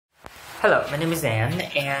Hello, my name is Ann,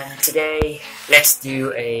 and today let's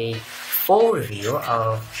do a full review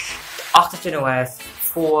of Oxygen OS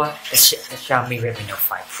for the Xiaomi Redmi Note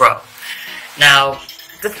 5 Pro. Now,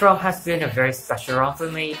 this ROM has been a very special ROM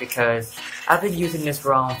for me because I've been using this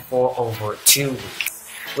ROM for over 2 weeks,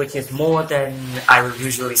 which is more than I would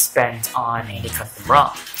usually spend on any custom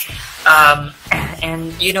ROM.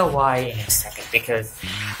 And you know why in a second, because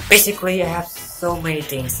basically I have so many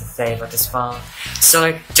things to say about this phone,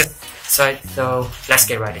 so let's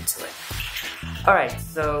get right into it. Alright,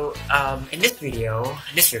 so in this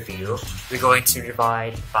review, we're going to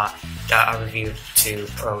divide our review to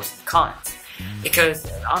pros and cons.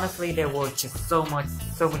 Because honestly, there were just so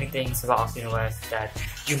many things about Oxygen OS that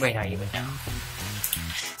you may not even know.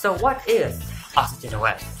 So what is Oxygen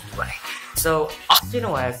OS anyway? So Oxygen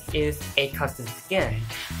OS is a custom skin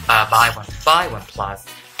by OnePlus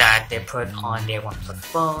that they put on their OnePlus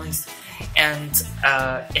phones, and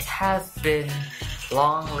it has been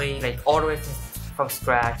longly, all the way from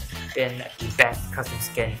scratch, been the best custom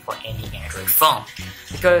skin for any Android phone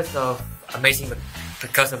because of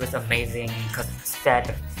its amazing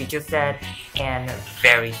custom feature set and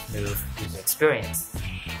very smooth user experience.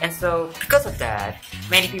 And so, because of that,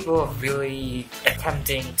 many people are really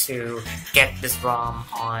attempting to get this ROM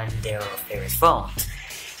on their various phones.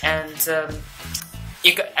 And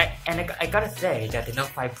I gotta say that the Note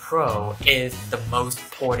 5 Pro is the most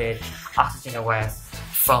ported Oxygen OS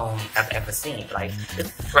phone I've ever seen.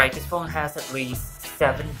 This phone has at least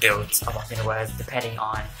 7 builds of Oxygen OS depending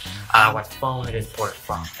on what phone it is ported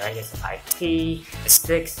from. Right? There's the 5T, the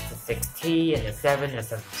 6, the 6T, and the 7, the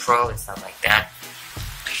 7 Pro, and stuff like that.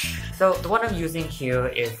 So the one I'm using here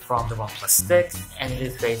is from the OnePlus 6, and it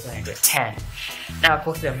is based on Android 10. Now, of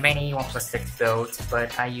course, there are many OnePlus 6 builds,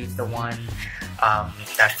 but I use the one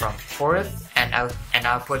that's from Taurus, and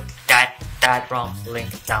I'll put that ROM's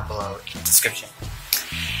link down below in the description.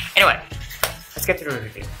 Anyway, let's get to the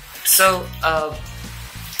review. So,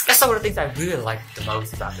 that's some of the things I really like the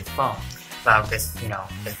most about this phone, about this ROM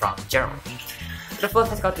in general. The first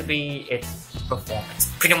has got to be its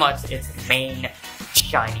performance, pretty much its main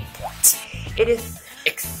shining point. It is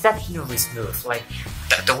exceptionally smooth,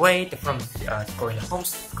 the way from going to home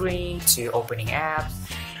screen to opening apps,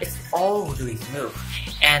 it's all really smooth.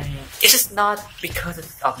 And it's just not because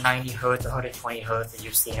it's of 90Hz or 120Hz that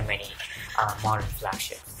you've seen in many modern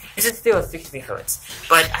flagships. This is still a 60Hz,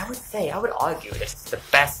 but I would argue this is the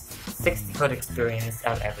best 60Hz experience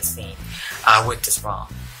I've ever seen with this ROM.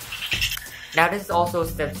 Now, this also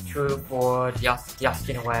stands true for the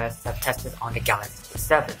Oxygen OS I've tested on the Galaxy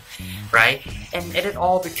J7, right? And it is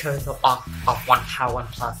all because of how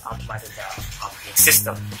OnePlus optimizes their operating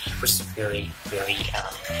system, which is really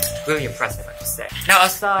impressive, I have to say. Now,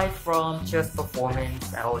 aside from just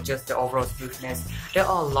performance or just the overall smoothness, there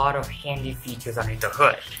are a lot of handy features underneath the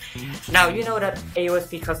hood. Now, you know that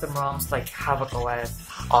AOSP custom ROMs like Havoc OS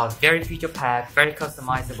are very feature-packed, very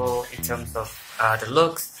customizable in terms of the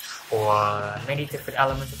looks, or many different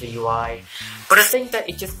elements of the UI, but I think that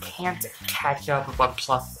it just can't catch up with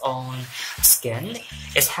OnePlus' own skin.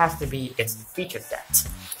 It has to be its feature set.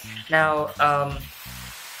 Now,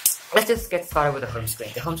 let's just get started with the home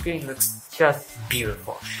screen. The home screen looks just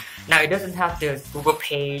beautiful. Now, it doesn't have the Google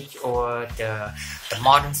page or the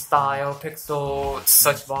modern style pixel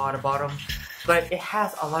search bar at the bottom, but it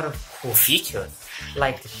has a lot of cool features,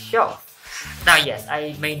 like the shelf. Now, yes,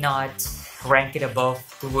 I may not rank it above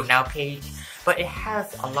Google Now page, but it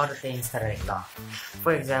has a lot of things that I love.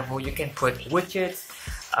 For example, you can put widgets,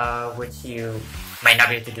 which you might not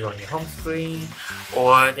be able to do on your home screen,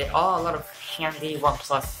 or there are a lot of handy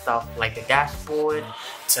OnePlus stuff like the dashboard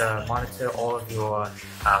to monitor all of your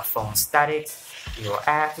phone statics, your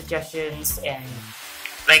app suggestions, and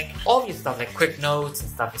all of your stuff like quick notes and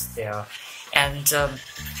stuff is there.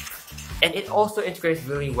 And it also integrates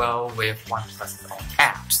really well with OnePlus' own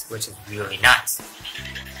apps, which is really nice.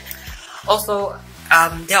 Also,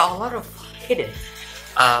 there are a lot of hidden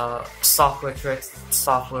software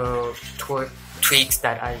tweaks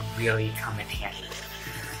that I really come in handy with.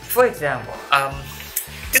 For example,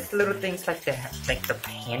 just little things like the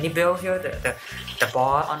handy bill here, the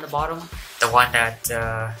bar on the bottom, the one that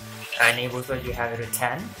enables when you have it at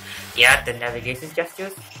 10. Yeah, the navigation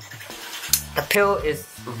gestures. The pill is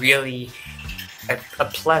really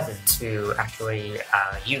pleasant to actually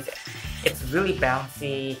use it. It's really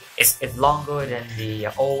bouncy. It's longer than the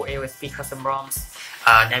old AOSP custom ROMs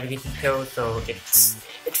navigation pill, so it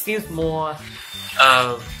feels more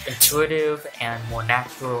intuitive and more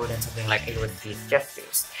natural than something like AOSP's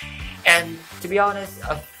gestures. And to be honest,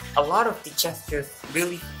 a lot of the gestures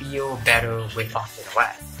really feel better with Oxygen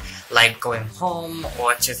OS, like going home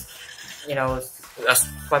or just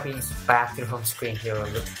swiping back to the home screen here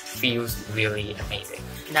feels really amazing.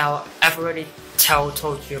 Now, I've already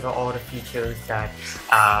told you about all the features that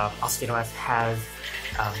OS has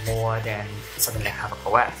more than something like Havoc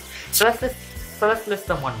OS. So let's list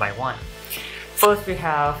them one by one. First, we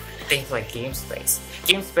have things like game space.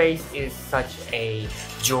 Game space is such a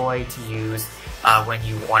joy to use when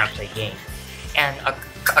you want to play games. And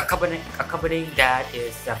accompanying that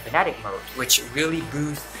is the Fanatic mode, which really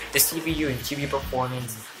boosts the CPU and GPU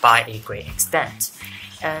performance by a great extent.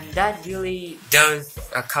 And that really does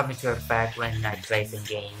come into effect when I play some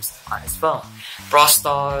games on his phone. Brawl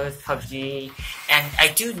Stars, PUBG, and I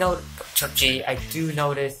do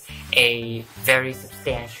notice a very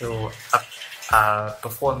substantial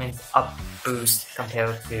performance up boost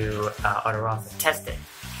compared to other ROMs I've tested.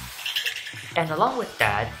 And along with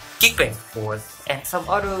that, Geekbench scores and some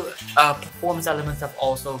other performance elements have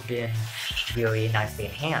also been really nicely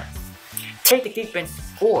enhanced. Take the Geekbench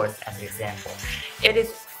scores as an example. It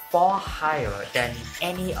is far higher than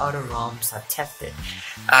any other ROMs I've tested.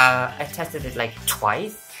 I tested it like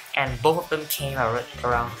twice, and both of them came around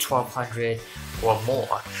 1200 or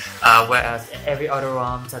more, whereas every other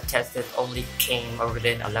ROMs I've tested only came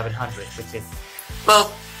within 1100, which is,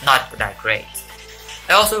 well, not that great.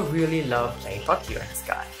 I also really love playing PUBG on this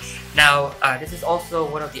guy. Now, this is also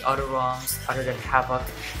one of the other ROMs other than Havoc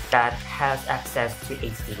that has access to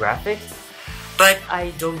HD graphics, but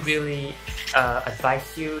I don't really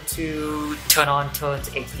advise you to turn to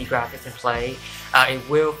HD graphics and play. It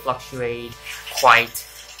will fluctuate quite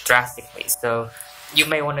drastically, so you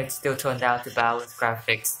may want to still turn down to balanced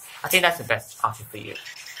graphics. I think that's the best option for you.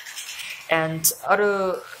 And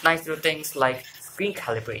other nice little things like screen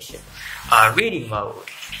calibration, reading mode,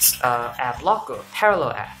 app locker,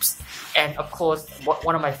 parallel apps, and of course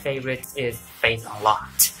one of my favorites is Face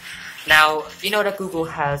Unlocked. Now, you know that Google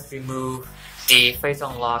has removed the Face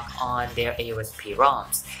Unlock on their AOSP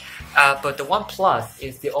ROMs, but the OnePlus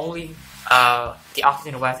is the only, the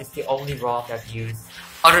Oxygen OS is the only ROM that used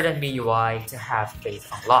other than MIUI to have Face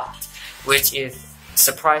Unlocked, which is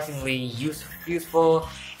surprisingly useful,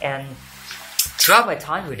 and throughout my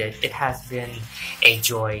time with it, it has been a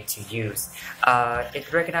joy to use.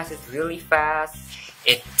 It recognizes really fast.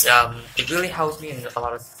 It really helps me in a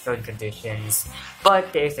lot of certain conditions,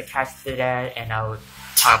 but there is a catch to that, and I'll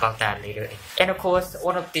talk about that later. And of course,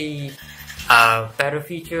 one of the better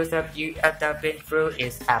features that I've been through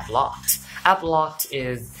is App Locked. App Locked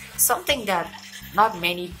is something that not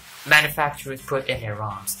many manufacturers put in their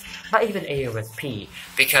ROMs, not even AOSP,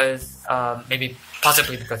 because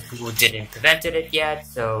possibly because Google didn't implement it yet,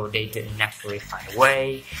 so they didn't actually find a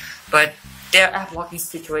way. But their app locking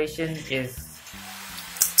situation is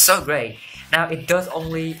so great. Now, it does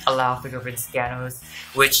only allow fingerprint scanners,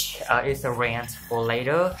 which is a rant for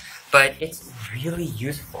later, but it's really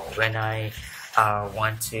useful when I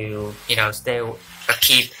want to,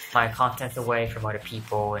 keep my contents away from other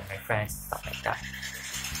people and my friends and stuff like that.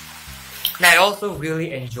 Now, I also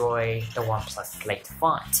really enjoy the OnePlus Slate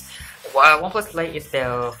font. OnePlus Slate is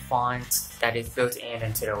their font that is built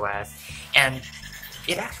into the OS, and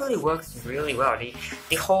it actually works really well.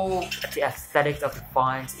 The aesthetics of the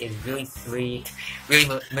font is really sleek, really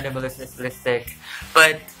minimalistic,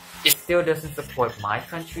 but it still doesn't support my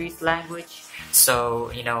country's language.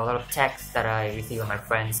 So, a lot of text that I receive from my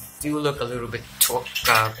friends do look a little bit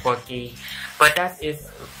quirky, but that's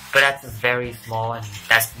very small, and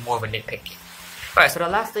that's more of a nitpick. Alright, so the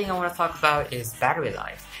last thing I want to talk about is battery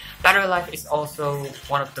life. Battery life is also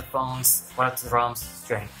one of the ROM's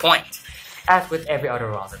strength point, as with every other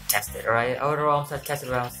ROM I've tested, alright? Other ROMs I've tested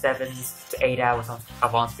around 7 to 8 hours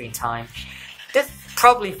of on-screen time. This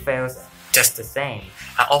probably fails just the same.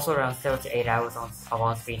 Also around 7 to 8 hours of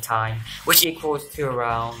on-screen time, which equals to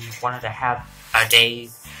around 1.5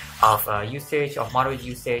 days of usage, of moderate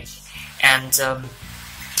usage. And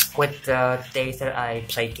with the days that I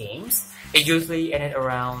play games, it usually ended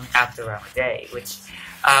after around a day, which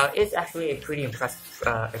is actually a pretty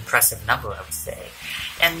impressive number, I would say.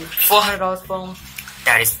 And $400 phone,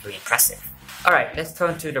 that is pretty impressive. Alright, let's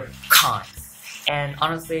turn to the cons. And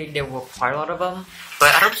honestly, there were quite a lot of them,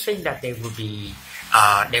 but I don't think that they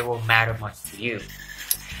will matter much to you.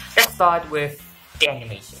 Let's start with the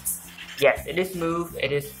animations. Yes, it is smooth,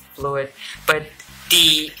 it is fluid, but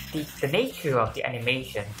the nature of the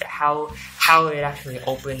animation, how it actually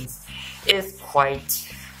opens, is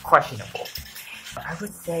quite questionable. I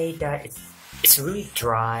would say that it's really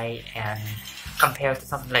dry, and compared to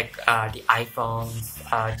something like the iPhone's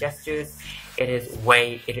gestures,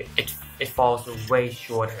 it falls way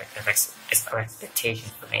short of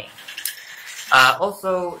expectations for me.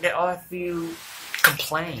 Also, there are a few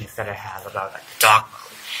complaints that I have about like dark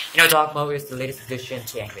mode. You know, dark mode is the latest addition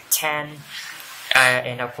to Android 10,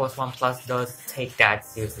 and of course OnePlus does take that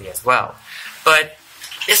seriously as well. But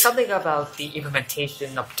there's something about the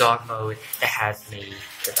implementation of dark mode that has me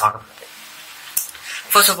to talk about it.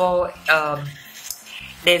 First of all,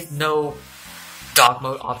 there's no dark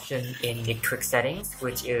mode option in the quick settings,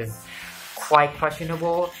 which is quite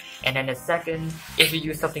questionable. And then the second, if you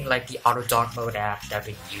use something like the auto dark mode app that I've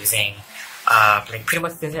been using, like pretty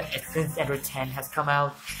much since Android 10 has come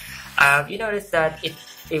out, you notice that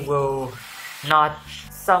it will not,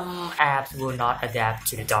 some apps will not adapt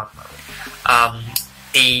to the dark mode.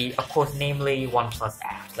 Of course, namely OnePlus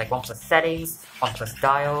apps, like OnePlus Settings, OnePlus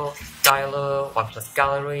Dialer, OnePlus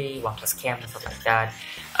Gallery, OnePlus Camera, stuff like that.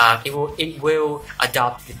 It will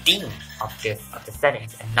adopt the theme of the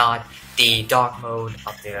settings and not the dark mode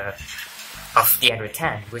of the Android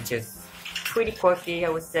 10, which is pretty quirky, I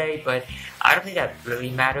would say, but I don't think that really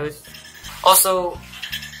matters. Also,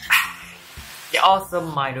 there are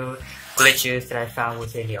some minor glitches that I found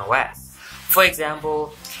within the OS. For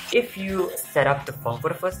example, if you set up the phone for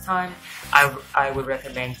the first time, I would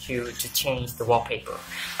recommend you to change the wallpaper.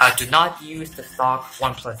 Do not use the stock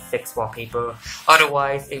OnePlus 6 wallpaper,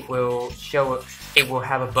 otherwise it will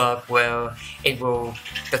have a bug where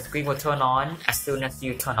the screen will turn on as soon as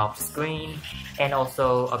you turn off the screen, and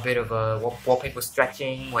also a bit of a wallpaper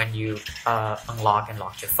stretching when you unlock and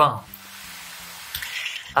lock your phone.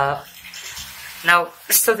 Now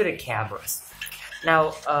let's go to the cameras.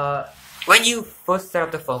 Now, when you first set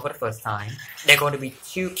up the phone for the first time, there are going to be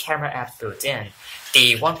two camera apps built in,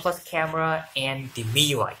 the OnePlus camera and the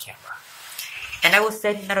MIUI camera. And I would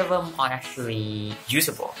say none of them are actually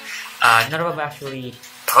usable. None of them are actually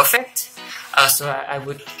perfect. So I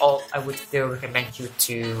would still recommend you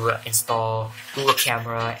to install Google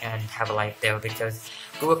Camera and have a life there, because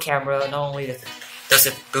Google Camera not only does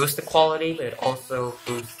it boost the quality, but it also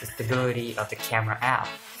boosts the stability of the camera app.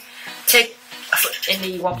 In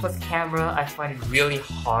the OnePlus camera, I find it really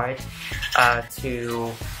hard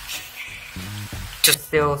to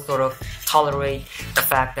still sort of tolerate the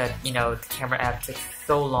fact that, you know, the camera app takes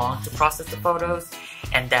so long to process the photos,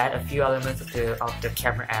 and that a few elements of the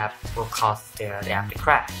camera app will cause the app to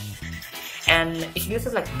crash. And if you use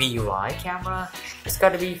it like MIUI camera, it's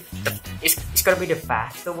gotta be the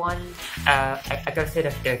faster one. I gotta say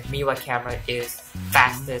that the MIUI camera is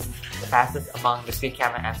the fastest among the 3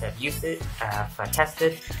 camera apps I've used it,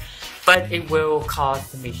 tested, but it will cause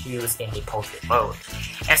some issues in the portrait mode.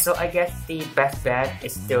 And so I guess the best bet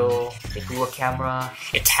is still the Google camera.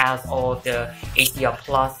 It has all the HDR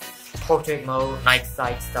plus, portrait mode, night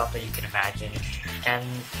sight stuff that you can imagine, and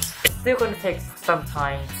it's still going to take some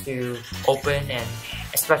time to open, and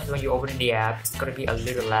especially when you open the app, it's going to be a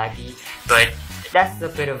little laggy, but that's a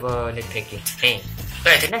bit of a nitpicking to me.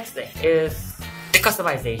 But the next thing is the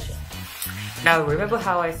customization. Now, remember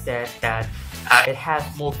how I said that it has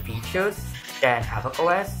more features than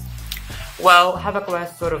Havoc-OS? Well,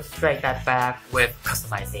 Havoc-OS sort of strike that back with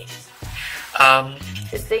customization.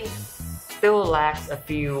 This thing still lacks a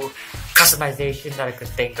few customization that I could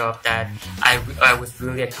think of that I was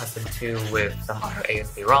really accustomed to with some other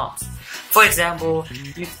ASD ROMs. For example,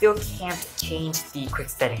 you still can't change the quick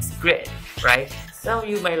settings grid, right? Some of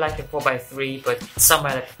you may like the 4x3, but some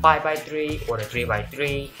might like the 5x3 or the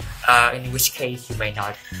 3x3, in which case you may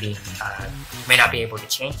not be able to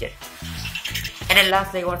change it. And then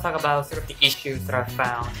lastly, I want to talk about sort of the issues that I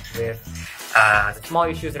found with the small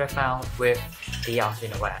issues that I found with the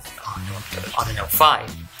Arduino OS on the Note 5.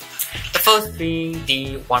 The first being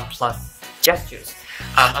the OnePlus gestures.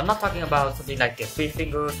 I'm not talking about something like the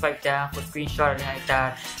 3-finger swipe down for screenshot or anything like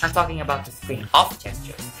that. I'm talking about the screen off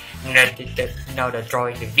gestures. The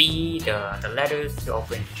drawing the V, the letters to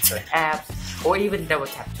open certain apps, or even double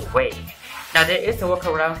tap to wave. Now there is a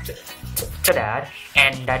workaround to that,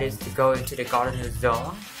 and that is to go into the Gardener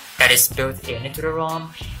zone that is built into the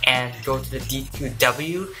ROM and go to the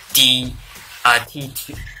D2W,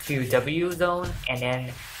 T2W zone, and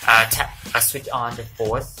then switch on the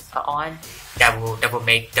force on. That will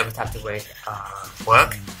make double tap to wave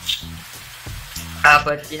work.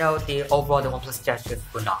 But you know, the OnePlus gestures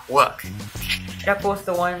will not work. And of course,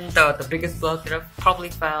 the biggest bug that I've probably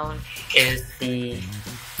found is the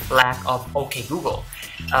lack of OK Google.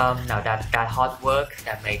 Now that hard work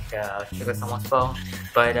that make trigger someone's phone,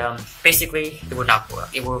 but basically it will not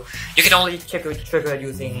work. You can only trigger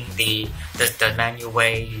using the manual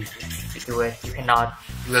way you do it. You cannot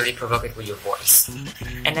really provoke it with your voice.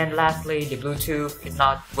 And then lastly, the Bluetooth is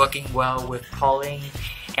not working well with calling.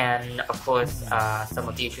 And of course, some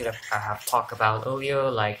of the issues that I have talked about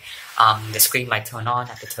earlier, like the screen might turn on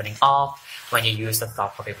after turning off, when you use a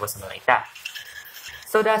soft copy or something like that.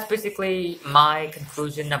 So that's basically my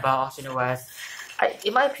conclusion about OxygenOS.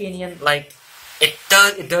 In my opinion, like it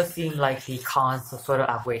does seem like the cons sort of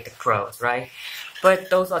outweigh the pros, right? But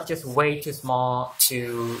those are just way too small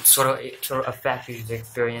to sort of affect the user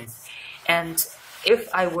experience. And if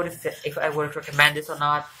I would recommend this or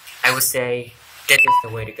not, I would say this is the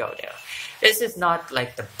way to go there. This is not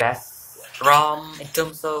like the best ROM in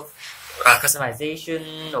terms of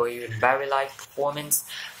customization or even battery life performance,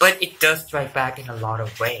 but it does strike back in a lot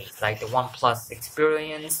of ways, like the OnePlus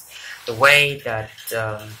experience, the way that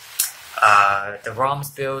the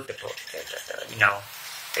ROMs built, the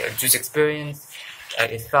user experience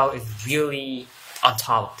itself is really on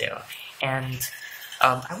top there. And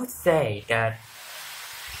I would say that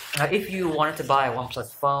if you wanted to buy a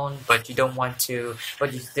OnePlus phone, but you don't want to,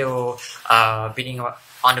 but you're still beating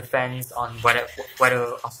on the fence on whether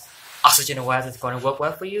OxygenOS is going to work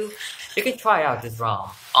well for you, you can try out this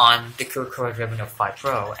ROM on the current Redmi Note 5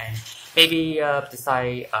 Pro and maybe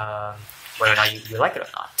decide whether or not you like it or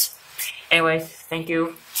not. Anyways, thank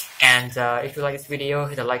you, and if you like this video,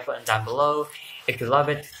 hit the like button down below. If you love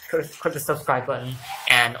it, click the subscribe button,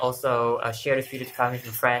 and also share this video to family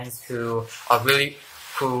and friends who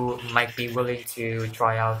might be willing to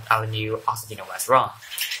try out our new OxygenOS ROM.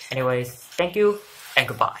 Anyways, thank you and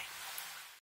goodbye.